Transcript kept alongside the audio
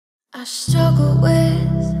I struggle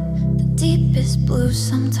with the deepest blues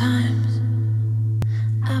sometimes.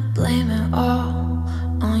 I blame it all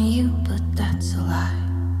on you, but that's a lie.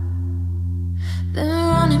 Been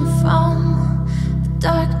running from the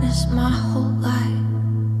darkness my whole life.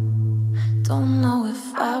 Don't know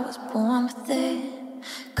if I was born with it.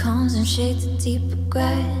 Comes in shades of deep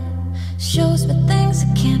regret. Shows me things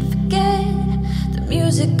I can't forget. The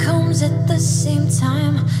music comes at the same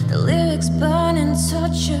time. The lyrics burn and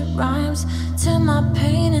torture rhymes. Turn my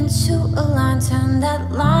pain into a line. Turn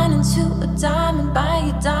that line into a diamond. Buy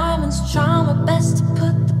your diamonds. Try my best to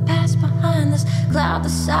put the past behind us. Cloud the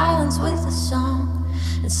silence with a song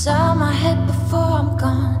inside my head before I'm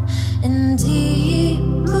gone. In deep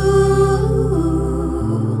blue,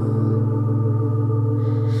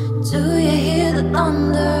 do you hear the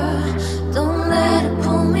thunder? Don't let it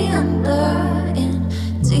pull me under. In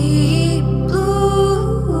deep blue,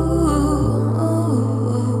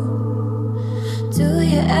 do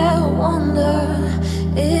you ever wonder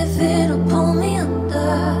if it'll pull me under?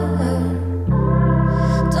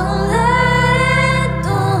 Don't let it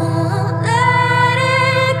come.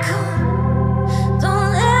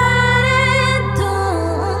 Don't let it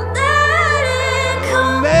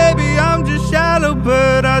come. Maybe I'm just shallow,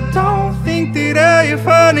 but I don't think that I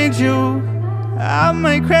wanted you. I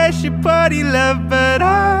might crash your party, love, but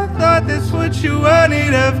I thought that's what you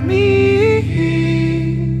wanted of me.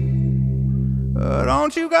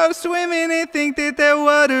 Don't you go swimming and think that that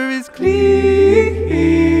water is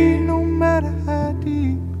clean, no matter how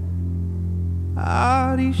deep.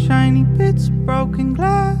 All these shiny bits of broken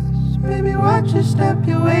glass. Baby, watch your step,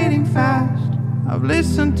 you're waiting fast. I've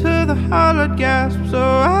listened to the hollowed gasp, so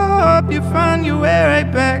I hope you find your way right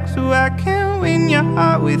back, so I can win your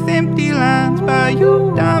heart with empty lines. Buy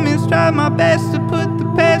you diamonds, try my best to put the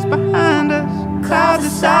past behind us. Clouds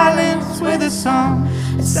of silence with a song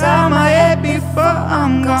inside my head before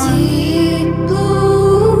I'm gone.